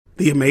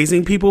The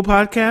Amazing People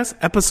Podcast,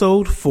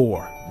 Episode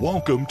 4.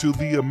 Welcome to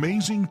the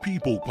Amazing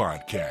People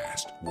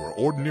Podcast, where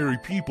ordinary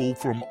people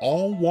from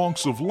all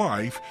walks of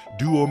life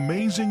do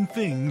amazing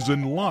things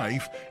in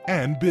life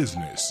and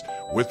business,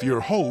 with your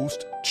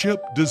host,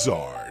 Chip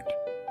Dizard.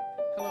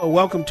 Hello,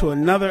 welcome to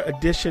another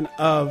edition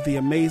of the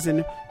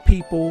Amazing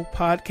People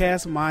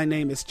Podcast. My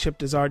name is Chip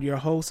Dizard, your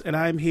host, and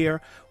I'm here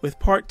with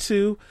part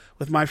 2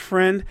 with my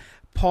friend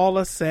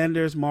Paula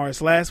Sanders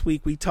Morris. Last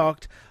week we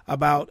talked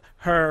about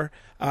her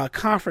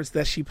conference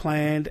that she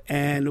planned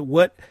and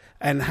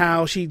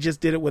how she just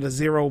did it with a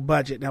zero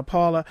budget. Now,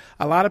 Paula,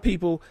 a lot of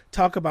people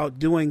talk about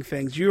doing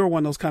things. You're one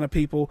of those kind of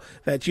people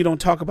that you don't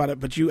talk about it,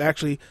 but you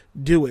actually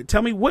do it.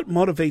 Tell me what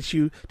motivates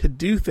you to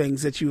do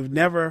things that you've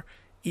never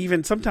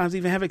sometimes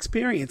even have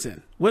experience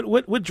in.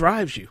 What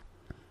drives you?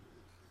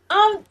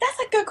 That's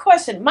a good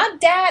question. My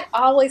dad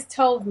always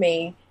told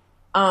me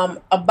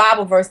a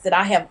Bible verse that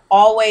I have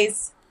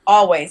always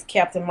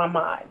kept in my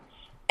mind.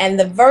 And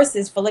the verse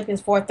is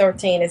Philippians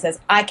 4:13. It says,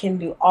 I can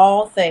do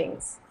all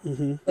things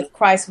with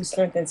Christ who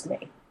strengthens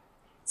me.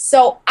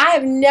 So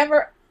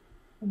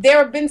there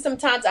have been some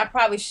times I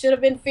probably should have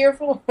been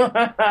fearful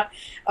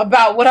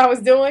about what I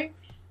was doing,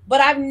 but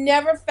I've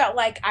never felt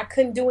like I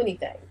couldn't do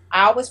anything.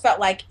 I always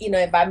felt like,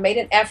 if I made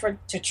an effort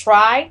to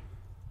try,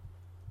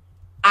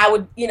 I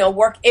would,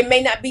 work. It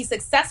may not be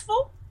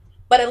successful,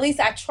 but at least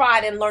I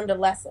tried and learned a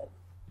lesson.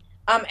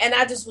 And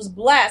I just was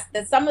blessed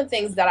that some of the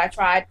things that I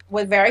tried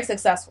were very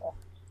successful.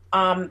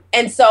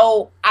 And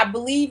so I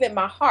believe in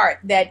my heart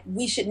that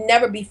we should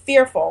never be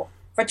fearful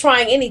for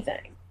trying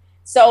anything.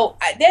 So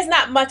there's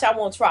not much I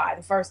won't try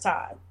the first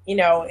time, and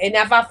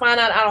if I find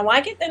out I don't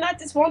like it, then I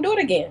just won't do it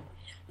again.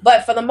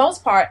 But for the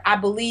most part, I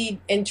believe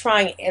in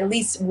trying at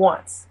least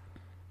once.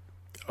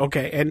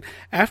 Okay, and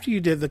after you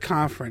did the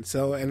conference,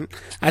 and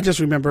I just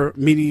remember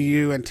meeting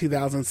you in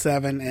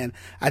 2007, and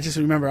I just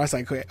remember I was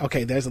like,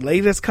 okay, there's a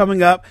lady that's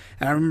coming up,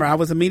 and I remember I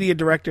was a media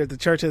director at the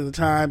church at the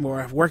time,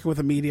 or working with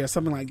the media or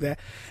something like that,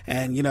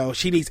 and,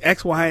 she needs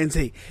X, Y, and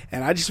Z,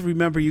 and I just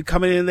remember you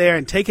coming in there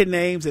and taking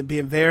names and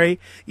being very,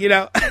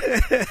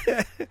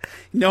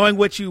 knowing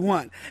what you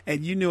want,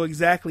 and you knew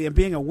exactly, and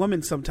being a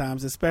woman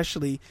sometimes,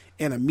 especially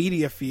in a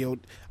media field,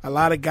 a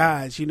lot of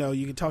guys, you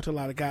can talk to a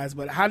lot of guys,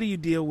 but how do you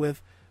deal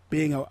with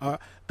being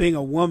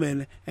a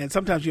woman, and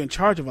sometimes you're in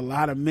charge of a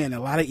lot of men, a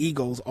lot of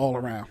egos all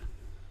around?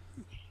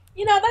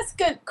 That's a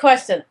good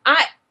question.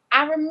 I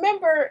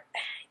remember,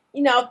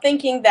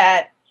 thinking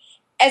that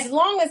as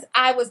long as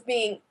I was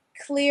being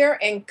clear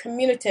and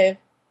communicative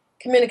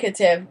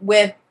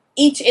with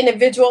each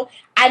individual,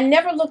 I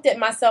never looked at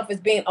myself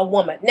as being a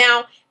woman.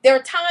 Now, there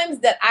are times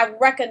that I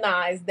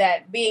recognize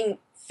that being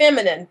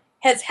feminine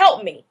has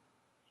helped me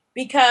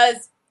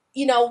because,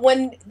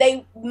 when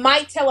they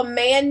might tell a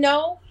man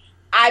no,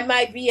 I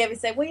might be able to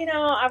say, well,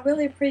 I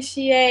really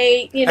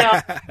appreciate,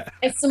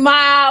 and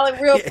smile and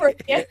real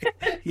pretty.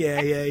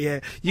 Yeah.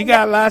 You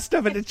got a lot of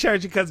stuff at the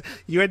church because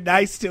you're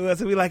nice to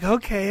us. And we're like,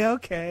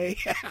 okay.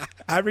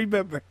 I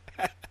remember.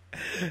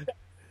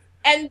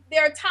 And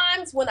there are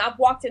times when I've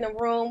walked in a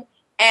room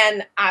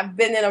and I've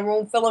been in a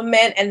room full of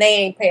men and they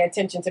ain't pay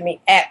attention to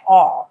me at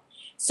all.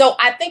 So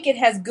I think it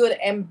has good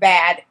and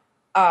bad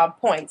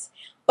points.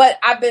 But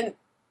I've been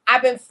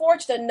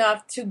fortunate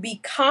enough to be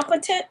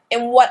competent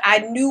in what I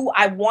knew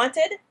I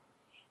wanted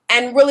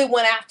and really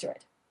went after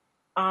it.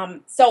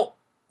 So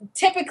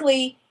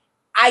typically,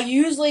 I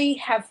usually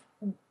have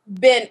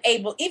been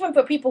able, even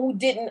for people who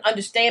didn't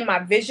understand my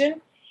vision,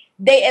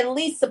 they at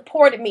least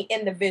supported me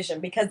in the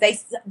vision because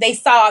they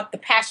saw the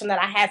passion that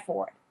I had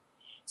for it.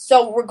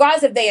 So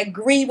regardless if they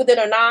agreed with it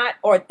or not,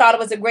 or thought it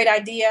was a great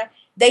idea,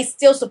 they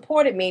still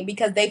supported me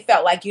because they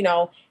felt like,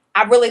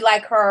 I really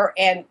like her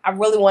and I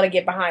really want to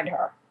get behind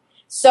her.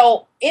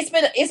 So it's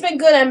been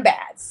good and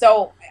bad.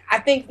 So I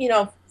think,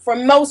 for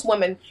most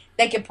women,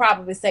 they could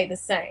probably say the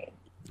same.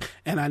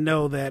 And I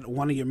know that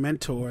one of your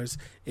mentors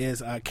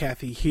is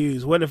Kathy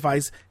Hughes. What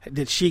advice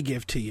did she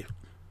give to you?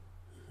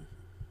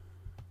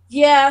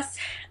 Yes.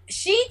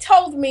 She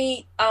told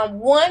me,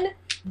 one,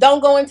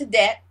 don't go into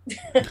debt.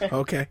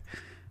 Okay.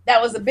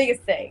 That was the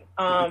biggest thing.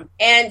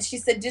 And she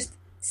said, just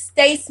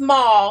stay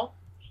small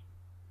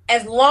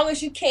as long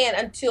as you can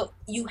until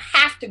you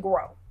have to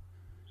grow.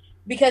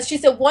 Because she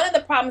said one of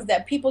the problems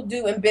that people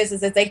do in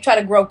business is they try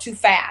to grow too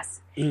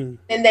fast. And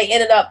they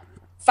ended up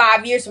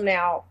 5 years from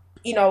now,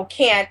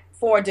 can't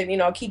afford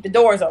to, keep the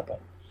doors open.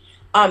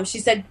 She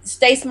said,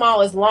 stay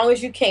small as long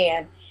as you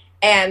can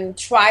and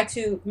try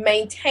to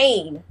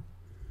maintain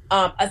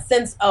a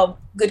sense of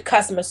good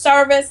customer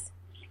service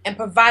and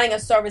providing a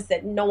service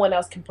that no one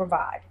else can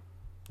provide.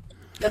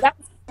 So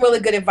that's really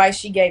good advice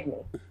she gave me.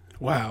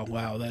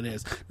 Wow, that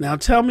is. Now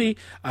tell me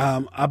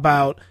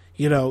about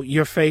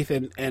your faith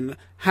and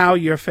how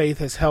your faith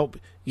has helped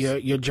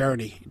your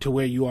journey to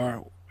where you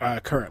are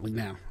currently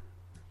now.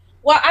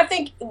 Well, I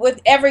think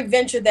with every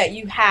venture that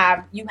you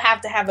have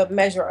to have a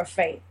measure of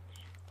faith.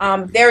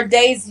 There are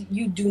days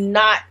you do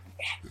not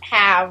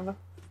have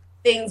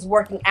things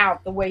working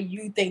out the way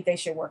you think they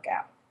should work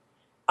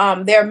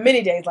out. There are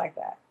many days like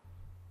that.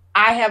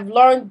 I have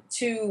learned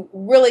to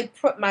really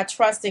put my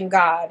trust in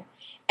God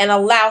and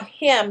allow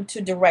Him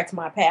to direct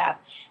my path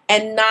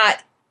and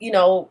not,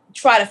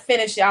 try to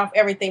finish off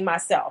everything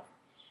myself.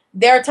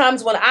 There are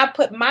times when I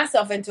put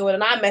myself into it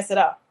and I mess it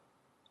up.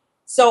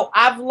 So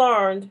I've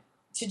learned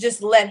to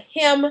just let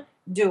Him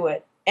do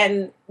it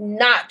and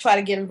not try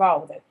to get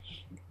involved with it.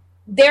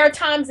 There are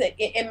times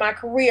in my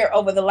career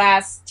over the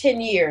last 10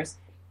 years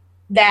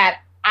that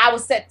I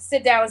would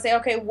sit down and say,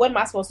 okay, what am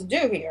I supposed to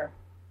do here?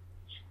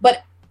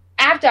 But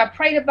after I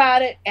prayed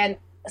about it, and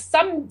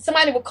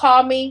somebody would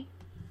call me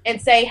and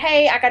say,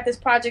 hey, I got this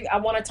project I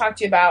want to talk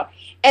to you about.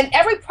 And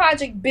every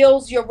project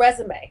builds your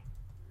resume.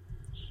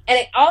 And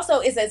it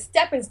also is a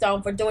stepping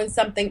stone for doing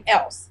something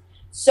else.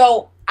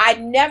 So I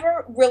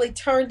never really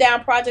turn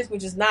down projects,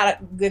 which is not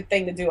a good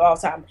thing to do all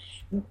the time.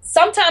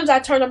 Sometimes I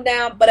turn them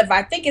down, but if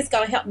I think it's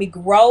going to help me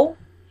grow,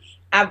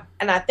 and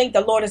I think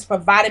the Lord has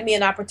provided me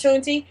an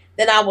opportunity,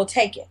 then I will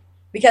take it.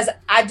 Because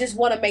I just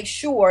want to make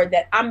sure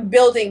that I'm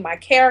building my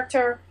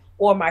character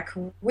or my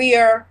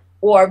career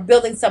or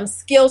building some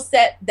skill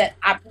set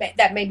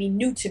that may be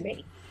new to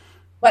me.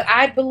 But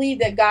I believe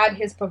that God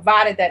has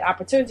provided that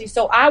opportunity.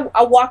 So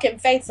I walk in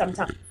faith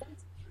sometimes.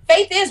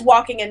 Faith is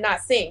walking and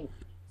not seeing.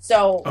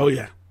 So oh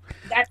yeah,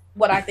 that's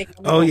what I think.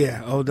 Oh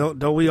yeah. Oh,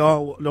 don't we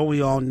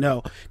all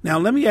know? Now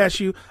let me ask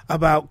you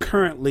about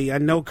currently. I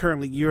know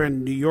currently you're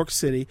in New York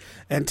City,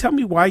 and tell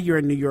me why you're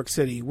in New York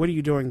City. What are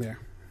you doing there?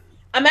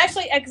 I'm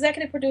actually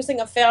executive producing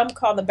a film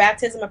called The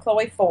Baptism of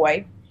Chloe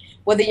Foy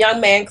with a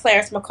young man,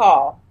 Clarence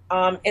McCall.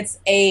 It's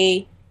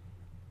a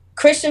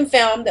Christian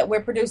film that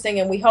we're producing,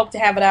 and we hope to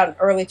have it out in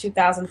early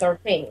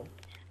 2013.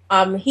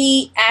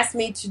 He asked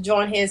me to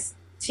join his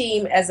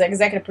team as an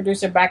executive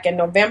producer back in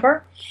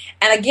November.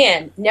 And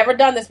again, never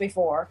done this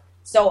before.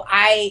 So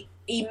I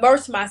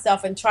immersed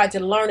myself and tried to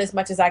learn as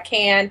much as I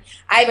can.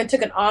 I even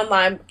took an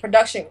online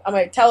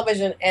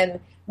television and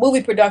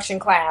movie production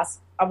class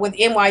with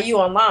NYU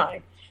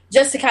online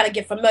just to kind of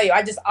get familiar.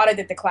 I just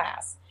audited the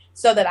class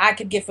so that I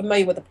could get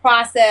familiar with the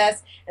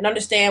process and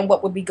understand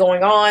what would be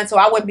going on. So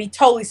I wouldn't be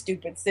totally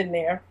stupid sitting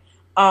there.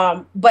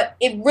 But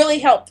it really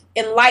helped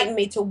enlighten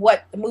me to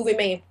what the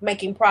movie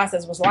making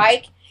process was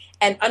like,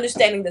 and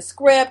understanding the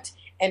script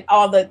and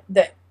all the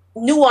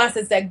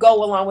nuances that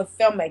go along with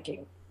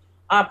filmmaking.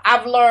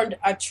 I've learned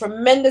a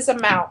tremendous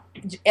amount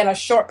in a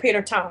short period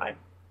of time.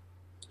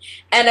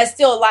 And there's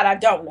still a lot I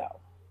don't know.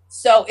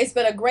 So it's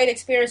been a great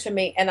experience for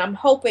me. And I'm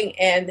hoping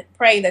and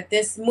praying that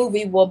this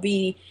movie will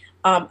be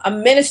a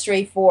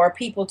ministry for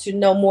people to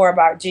know more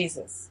about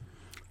Jesus.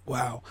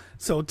 Wow.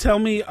 So tell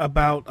me a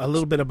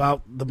little bit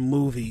about the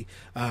movie,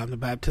 The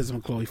Baptism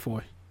of Chloe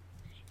Foy.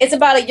 It's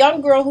about a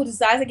young girl who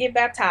decides to get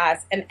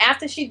baptized, and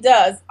after she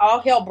does, all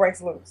hell breaks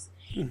loose.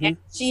 Mm-hmm. And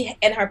she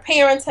and her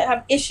parents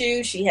have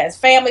issues. She has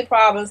family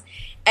problems,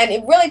 and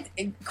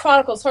it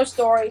chronicles her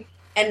story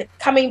and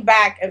coming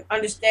back and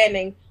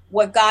understanding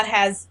what God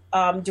has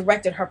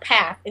directed her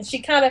path. And she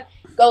kind of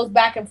goes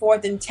back and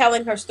forth in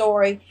telling her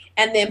story,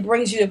 and then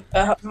brings you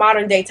to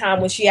modern day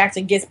time when she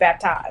actually gets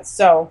baptized.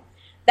 So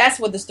that's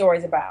what the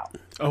story's about.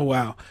 Oh,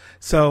 wow.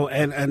 So,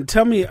 and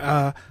tell me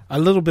a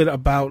little bit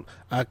about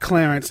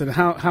Clarence and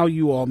how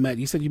you all met.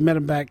 You said you met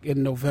him back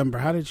in November.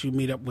 How did you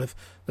meet up with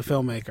the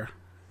filmmaker?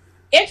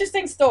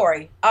 Interesting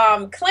story.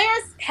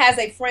 Clarence has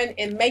a friend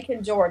in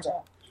Macon,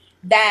 Georgia,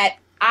 that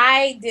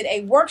I did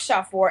a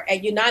workshop for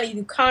at United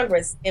Youth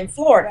Congress in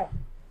Florida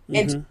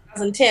in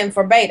 2010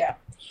 for Beta.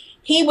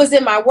 He was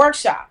in my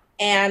workshop,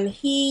 and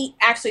he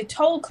actually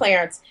told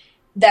Clarence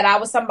that I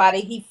was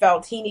somebody he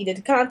felt he needed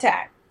to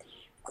contact.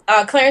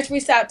 Clarence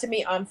reached out to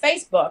me on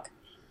Facebook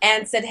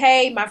and said,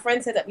 hey, my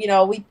friend said that,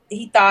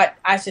 he thought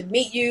I should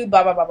meet you,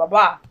 blah, blah, blah, blah,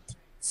 blah.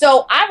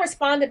 So I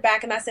responded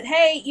back and I said,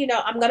 hey,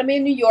 I'm going to be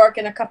in New York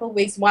in a couple of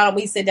weeks. Why don't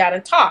we sit down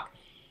and talk?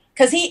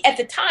 Because he, at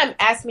the time,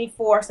 asked me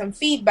for some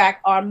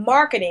feedback on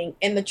marketing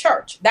in the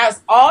church. That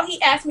was all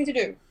he asked me to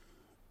do,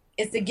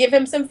 is to give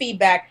him some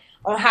feedback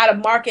on how to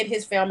market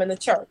his film in the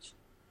church.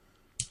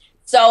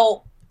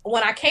 So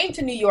when I came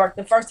to New York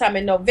the first time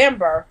in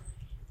November,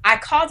 I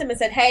called him and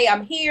said, hey,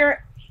 I'm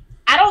here.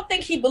 I don't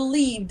think he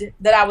believed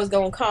that I was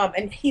going to come,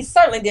 and he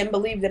certainly didn't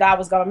believe that I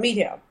was going to meet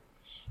him.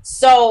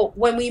 So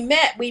when we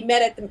met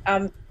at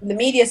the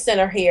media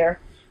center here.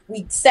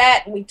 We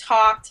sat and we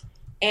talked,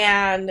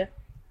 and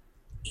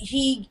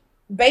he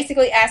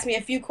basically asked me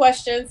a few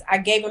questions. I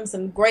gave him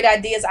some great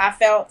ideas I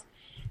felt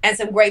and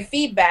some great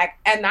feedback,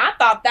 and I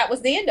thought that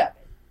was the end of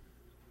it.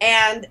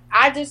 And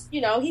I just,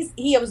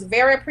 he was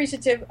very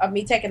appreciative of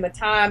me taking the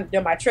time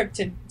during my trip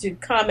to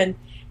come and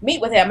meet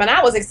with him, and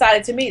I was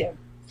excited to meet him.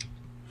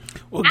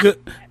 Well,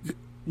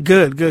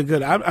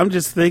 good. I'm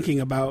just thinking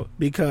about,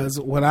 because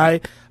when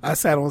I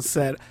sat on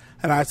set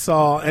and I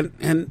saw,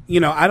 and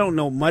I don't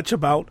know much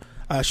about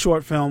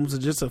short films,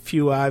 just a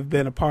few I've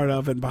been a part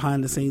of and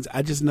behind the scenes.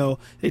 I just know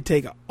they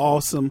take an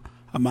awesome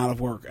amount of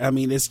work. I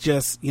mean, it's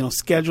just,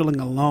 scheduling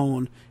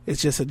alone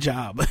is just a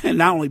job, and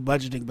not only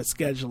budgeting, but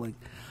scheduling.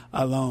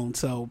 alone.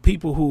 So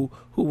people who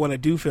want to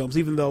do films,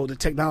 even though the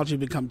technology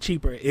become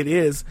cheaper, it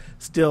is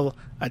still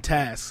a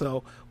task.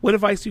 So what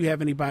advice do you have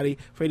for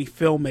any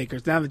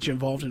filmmakers now that you're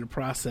involved in the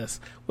process?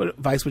 What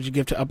advice would you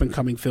give to up and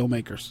coming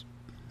filmmakers?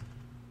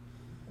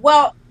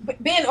 Well,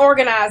 being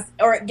organized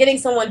or getting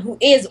someone who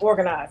is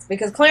organized,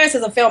 because Clarence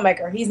is a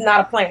filmmaker. He's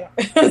not a planner.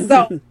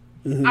 So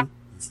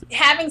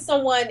having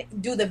someone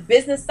do the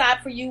business side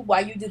for you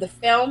while you do the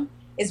film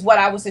is what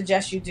I would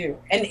suggest you do.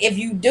 And if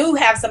you do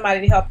have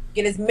somebody to help,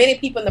 get as many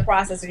people in the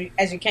process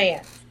as you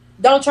can.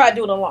 Don't try to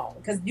do it alone,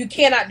 because you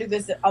cannot do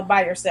this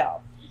by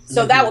yourself.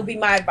 So that would be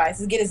my advice,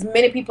 is get as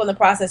many people in the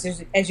process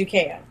as you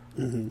can.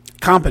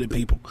 Competent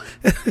people.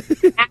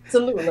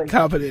 Absolutely.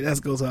 Competent,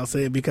 that goes without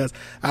saying, because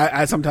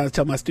I sometimes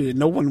tell my student,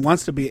 no one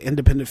wants to be an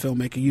independent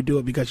filmmaker. You do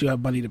it because you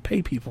have money to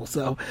pay people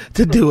to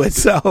do it.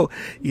 So,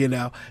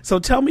 So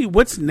tell me,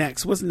 what's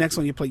next? What's next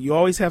on your plate? You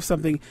always have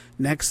something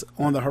next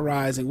on the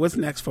horizon. What's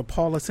next for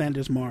Paula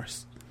Sanders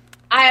Morris?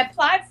 I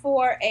applied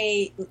for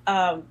a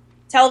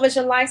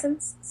television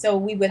license, so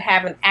we would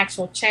have an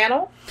actual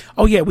channel.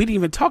 Oh yeah, we didn't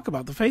even talk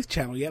about the Faith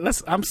Channel yet.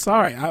 I'm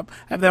sorry, I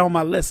have that on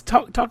my list.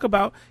 Talk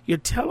about your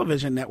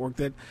television network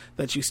that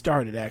you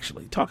started.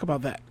 Actually, talk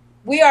about that.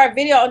 We are a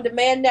video on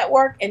demand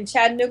network in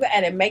Chattanooga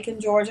and in Macon,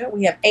 Georgia.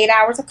 We have 8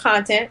 hours of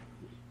content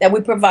that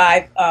we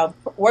provide: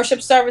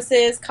 worship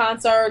services,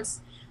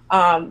 concerts,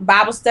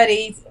 Bible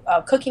studies,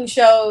 cooking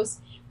shows.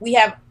 We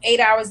have 8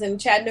 hours in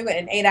Chattanooga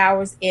and 8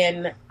 hours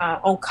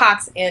on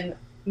Cox in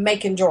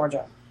Macon,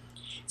 Georgia.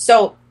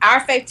 So Our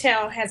Faith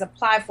Channel has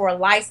applied for a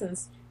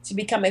license to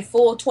become a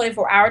full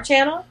 24-hour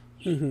channel,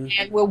 and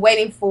we're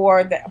waiting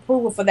for the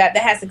approval for that.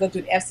 That has to go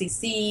through the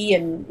FCC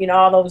and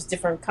all those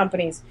different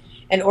companies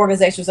and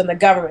organizations in the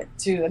government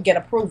to get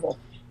approval.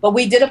 But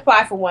we did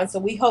apply for one, so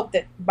we hope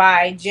that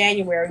by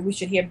January we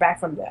should hear back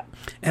from them.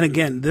 And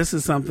again, this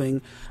is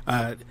something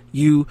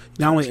you,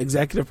 not only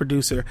executive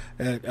producer,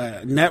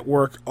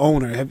 network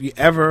owner. Have you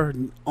ever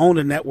owned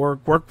a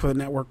network, worked for a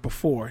network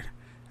before?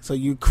 So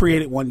you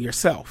created one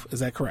yourself. Is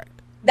that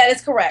correct? That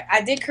is correct.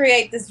 I did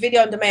create this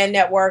video on demand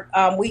network.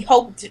 We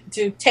hope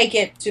to take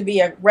it to be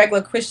a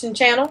regular Christian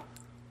channel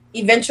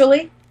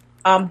eventually.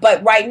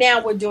 But right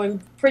now we're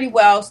doing pretty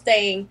well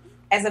staying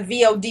as a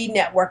VOD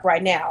network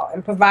right now,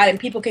 and providing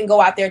people can go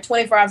out there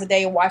 24 hours a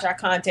day and watch our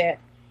content.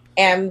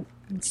 And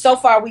so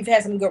far we've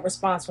had some good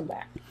response from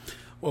that.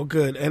 Well,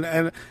 good.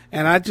 And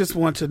I just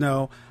want to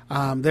know,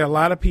 there are a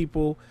lot of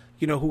people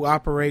who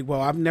operate, well,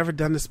 I've never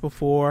done this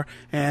before,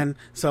 and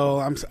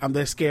so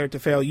they're scared to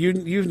fail.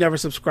 You've never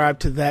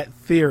subscribed to that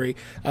theory.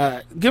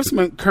 Give some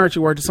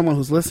encouraging word to someone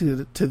who's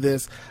listening to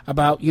this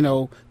about,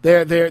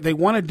 they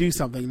want to do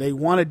something. They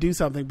want to do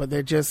something, but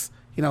they're just,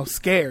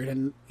 scared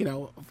and,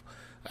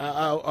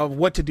 of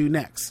what to do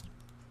next.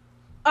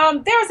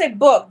 There's a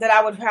book that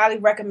I would highly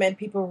recommend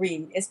people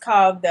read. It's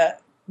called The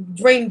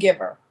Dream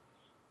Giver.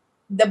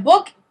 The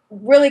book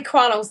really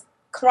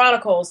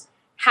chronicles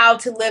how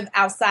to live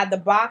outside the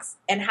box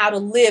and how to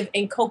live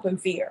in coping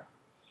fear.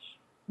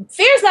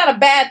 Fear is not a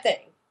bad thing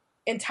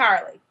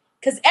entirely,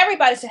 because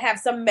everybody should have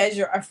some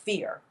measure of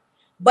fear,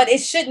 but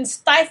it shouldn't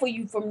stifle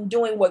you from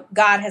doing what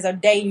God has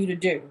ordained you to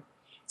do.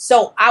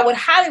 So I would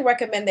highly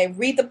recommend they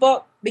read the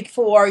book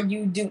before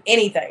you do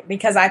anything,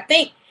 because I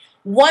think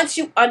once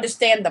you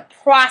understand the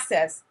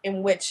process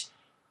in which,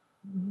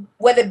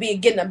 whether it be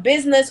getting a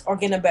business or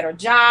getting a better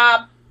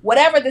job,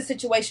 whatever the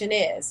situation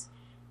is,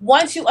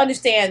 once you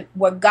understand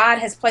what God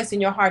has placed in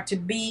your heart to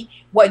be,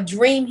 what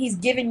dream he's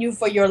given you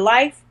for your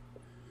life,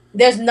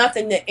 there's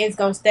nothing that is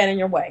going to stand in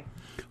your way.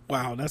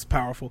 Wow, that's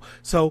powerful.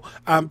 So,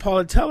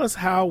 Paula, tell us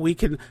how we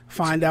can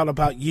find out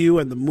about you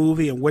and the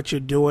movie and what you're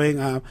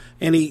doing.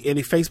 Any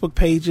Facebook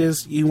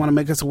pages you want to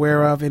make us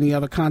aware of? Any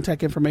other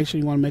contact information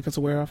you want to make us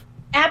aware of?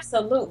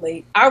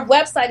 Absolutely. Our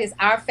website is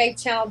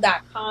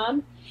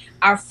ourfaithchannel.com.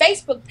 Our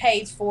Facebook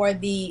page for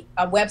the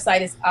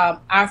website is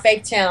Our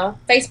Faith Channel,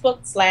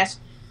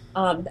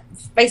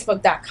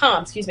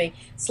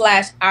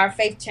 Facebook.com/Our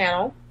Faith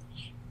Channel.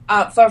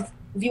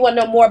 If you want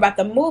to know more about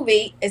the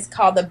movie, it's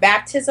called The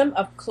Baptism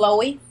of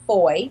Chloe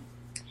Foy.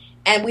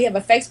 And we have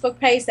a Facebook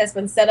page that's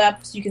been set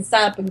up so you can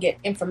sign up and get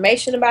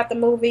information about the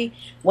movie,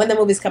 when the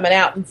movie's coming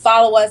out, and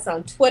follow us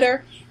on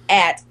Twitter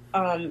at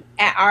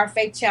Our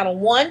Faith Channel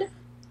 1.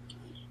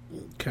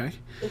 Okay.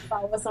 And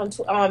follow us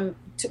on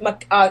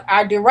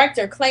our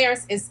director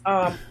Clarence is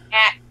at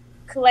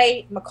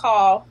Clay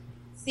McCall,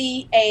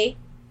 CLA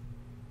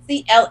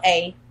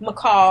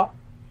McCall,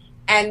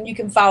 and you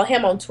can follow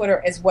him on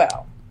Twitter as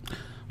well.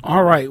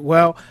 All right.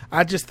 Well,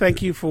 I just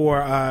thank you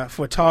for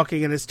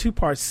talking, and it's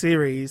 2-part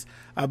series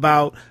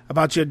about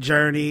your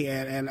journey,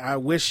 and I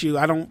wish you,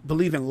 I don't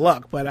believe in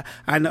luck, but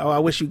I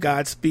wish you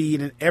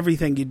Godspeed in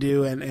everything you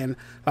do, and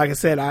like I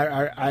said,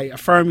 I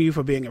affirm you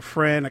for being a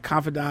friend, a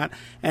confidant,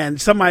 and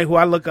somebody who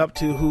I look up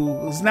to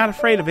who is not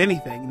afraid of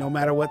anything, no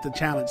matter what the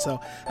challenge. So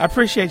I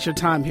appreciate your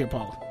time here,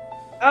 Paula.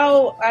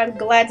 Oh, I'm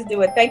glad to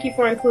do it. Thank you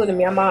for including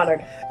me. I'm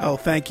honored. Oh,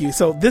 thank you.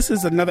 So this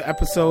is another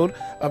episode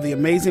of the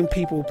Amazing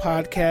People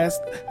Podcast.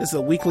 This is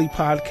a weekly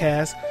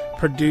podcast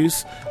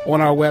produced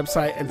on our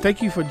website. And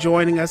thank you for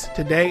joining us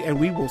today, and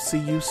we will see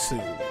you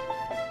soon.